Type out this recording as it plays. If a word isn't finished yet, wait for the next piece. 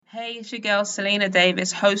Hey, it's your girl Selena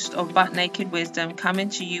Davis, host of Butt Naked Wisdom, coming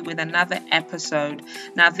to you with another episode.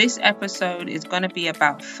 Now, this episode is going to be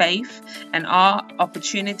about faith and our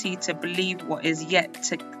opportunity to believe what is yet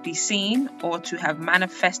to be seen or to have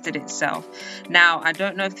manifested itself. Now, I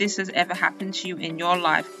don't know if this has ever happened to you in your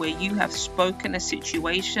life where you have spoken a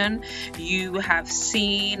situation, you have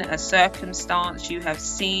seen a circumstance, you have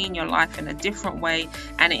seen your life in a different way,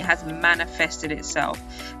 and it has manifested itself.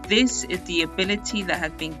 This is the ability that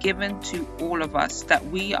has been given to all of us, that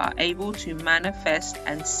we are able to manifest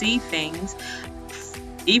and see things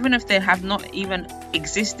even if they have not even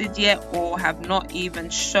existed yet or have not even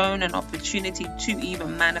shown an opportunity to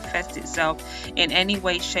even manifest itself in any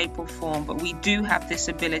way, shape or form. But we do have this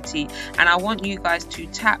ability, and I want you guys to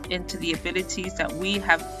tap into the abilities that we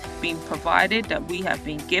have been provided, that we have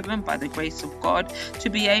been given by the grace of God,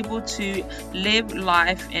 to be able to live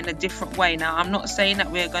life in a different way. Now, I'm not saying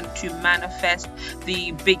that we're going to manifest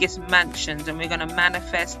the biggest mansions and we're going to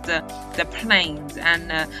manifest the planes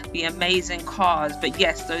and the amazing cars, but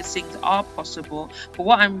yes, those things are possible. But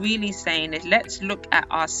what I'm really saying is, let's look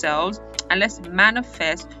at ourselves and let's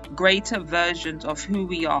manifest greater versions of who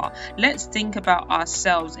we are. Let's think about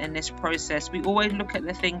ourselves in this process. We always look at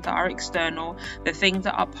the things that are external, the things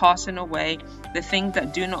that are passing away, the things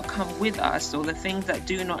that do not come with us, or the things that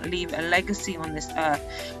do not leave a legacy on this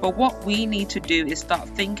earth. But what we need to do is start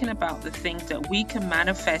thinking about the things that we can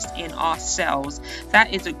manifest in ourselves.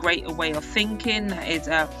 That is a greater way of thinking. That is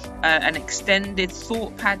an extended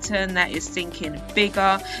thought pattern. That is thinking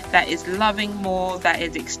bigger. That is loving more. That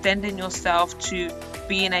is extending yourself to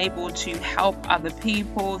being able to help other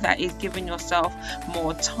people. That is giving yourself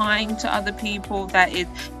more time to other people. That is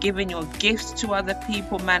giving your gifts to other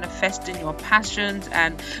people, manifesting your passions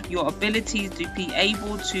and your abilities to be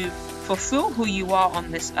able to fulfill who you are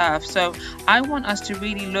on this earth. So I want us to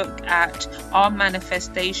really look at our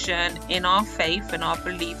manifestation in our faith and our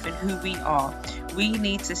belief in who we are. We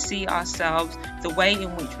need to see ourselves the way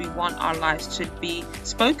in which we want our lives to be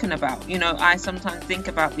spoken about. I sometimes think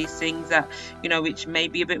about these things that, which may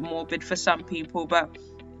be a bit morbid for some people, but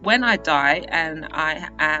when I die and I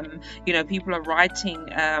am, people are writing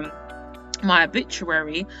my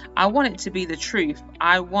obituary, I want it to be the truth.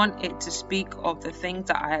 I want it to speak of the things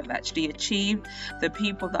that I have actually achieved, the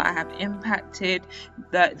people that I have impacted,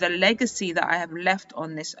 the legacy that I have left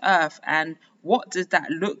on this earth. And what does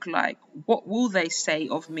that look like? What will they say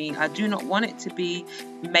of me? I do not want it to be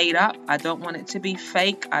made up. I don't want it to be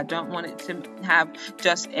fake. I don't want it to have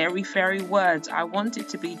just airy-fairy words. I want it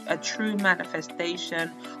to be a true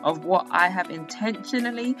manifestation of what I have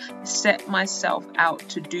intentionally set myself out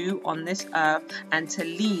to do on this earth and to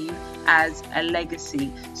leave as a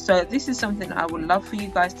legacy. So this is something I would love for you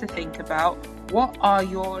guys to think about. What are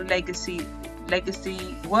your legacy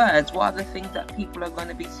words? What are the things that people are going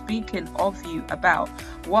to be speaking of you about?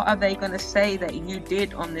 What are they going to say that you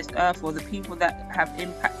did on this earth, or the people that have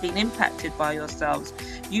been impacted by yourselves?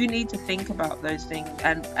 You need to think about those things,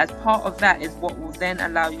 and as part of that is what will then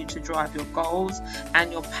allow you to drive your goals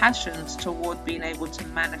and your passions toward being able to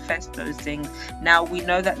manifest those things. Now, we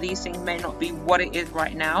know that these things may not be what it is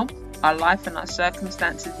right now. Our life and our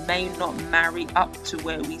circumstances may not marry up to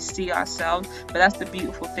where we see ourselves, but that's the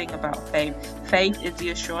beautiful thing about faith. Faith is the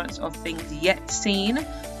assurance of things yet seen,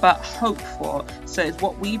 but hoped for. So it's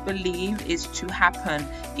what we believe is to happen,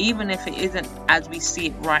 even if it isn't as we see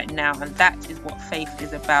it right now. And that is what faith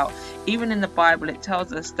is about. Even in the Bible, it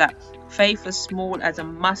tells us that faith as small as a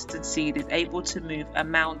mustard seed is able to move a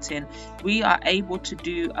mountain. We are able to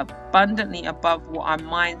do abundantly above what our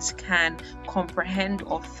minds can comprehend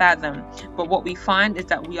or fathom. But what we find is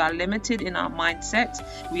that we are limited in our mindset.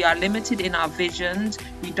 We are limited in our visions.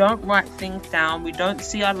 We don't write things down. We don't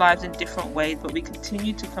see our lives in different ways, but we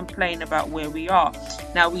continue to complain about where we are.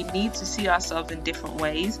 Now, we need to see ourselves in different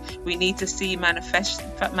ways. We need to see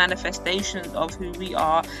manifestations of who we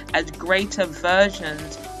are as greater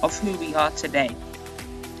versions of who we are today.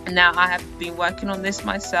 Now, I have been working on this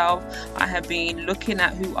myself. I have been looking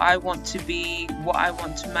at who I want to be, what I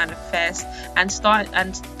want to manifest, and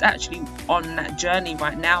actually on that journey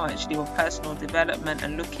right now, actually, of personal development,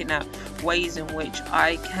 and looking at ways in which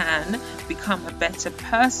I can become a better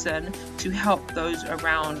person to help those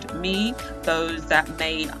around me, those that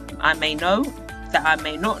I may know, that I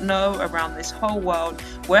may not know around this whole world,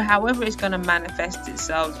 where however it's going to manifest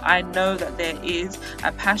itself, I know that there is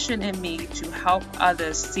a passion in me to help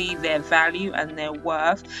others see their value and their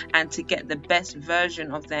worth and to get the best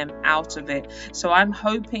version of them out of it. So I'm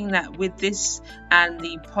hoping that with this and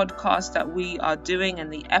the podcast that we are doing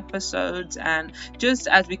and the episodes, and just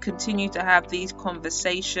as we continue to have these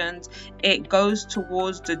conversations, it goes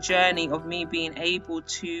towards the journey of me being able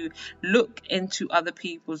to look into other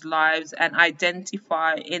people's lives and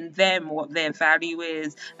identify in them what their value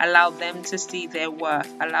is, allow them to see their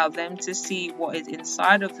worth, allow them to see what is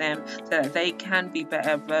inside of them so that they can be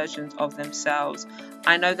better versions of themselves.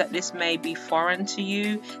 I know that this may be foreign to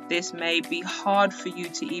you, this may be hard for you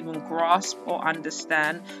to even grasp or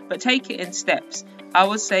understand, but take it in steps. I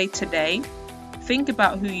would say today, think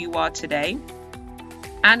about who you are today,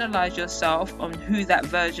 analyze yourself on who that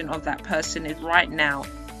version of that person is right now.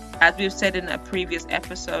 As we've said in a previous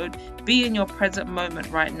episode, be in your present moment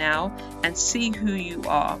right now and see who you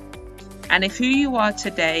are. And if who you are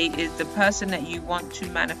today is the person that you want to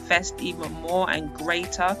manifest even more and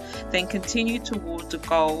greater, then continue towards the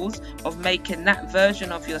goals of making that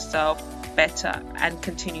version of yourself better and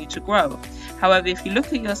continue to grow. However, if you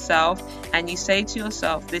look at yourself and you say to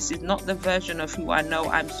yourself, this is not the version of who I know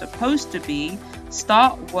I'm supposed to be,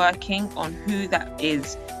 start working on who that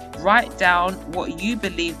is. Write down what you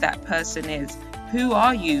believe that person is. Who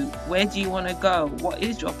are you? Where do you want to go? What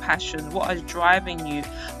is your passion? What is driving you?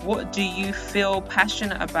 What do you feel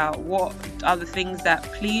passionate about? What are the things that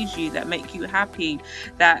please you, that make you happy,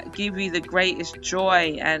 that give you the greatest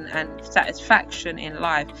joy and satisfaction in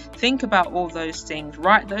life? Think about all those things.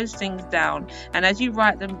 Write those things down. And as you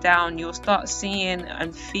write them down, you'll start seeing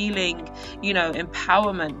and feeling,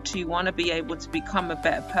 empowerment to want to be able to become a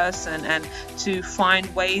better person and to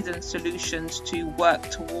find ways and solutions to work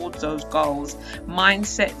towards those goals.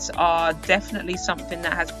 Mindsets are definitely something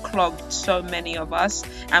that has clogged so many of us,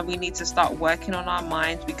 and we need to start working on our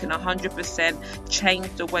minds. We can 100% change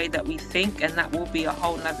the way that we think, and that will be a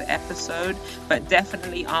whole nother episode, but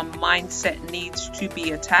definitely our mindset needs to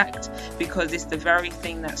be attacked because it's the very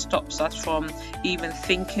thing that stops us from even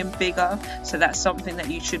thinking bigger. So that's something that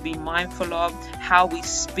you should be mindful of. How we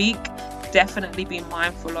speak, definitely be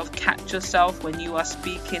mindful of. Catch yourself when you are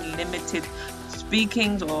speaking limited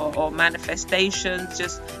speakings or manifestations.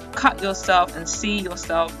 Just cut yourself and see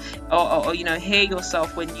yourself or hear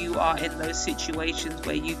yourself when you are in those situations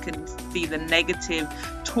where you can see the negative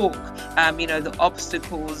talk, the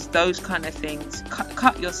obstacles, those kind of things.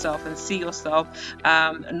 Cut yourself and see yourself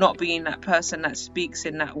not being that person that speaks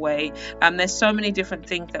in that way. There's so many different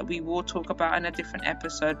things that we will talk about in a different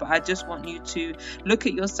episode, but I just want you to look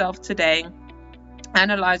at yourself today.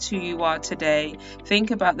 Analyze who you are today,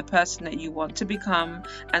 think about the person that you want to become,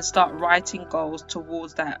 and start writing goals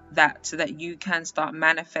towards that so that you can start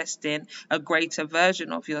manifesting a greater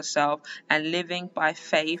version of yourself and living by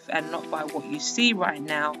faith and not by what you see right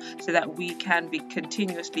now, so that we can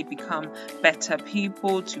continuously become better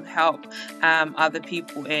people to help other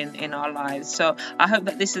people in our lives. So I hope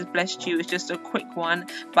that this has blessed you. It's just a quick one,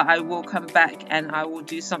 but I will come back and I will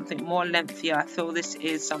do something more lengthier. I feel this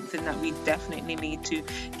is something that we definitely need to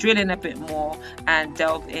drill in a bit more and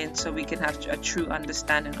delve in so we can have a true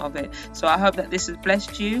understanding of it. So I hope that this has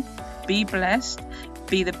blessed you. Be blessed,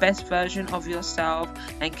 be the best version of yourself,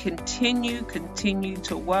 and continue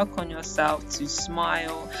to work on yourself, to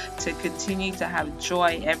smile, to continue to have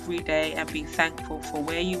joy every day and be thankful for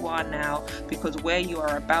where you are now, because where you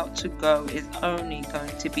are about to go is only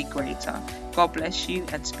going to be greater. God bless you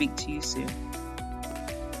and speak to you soon.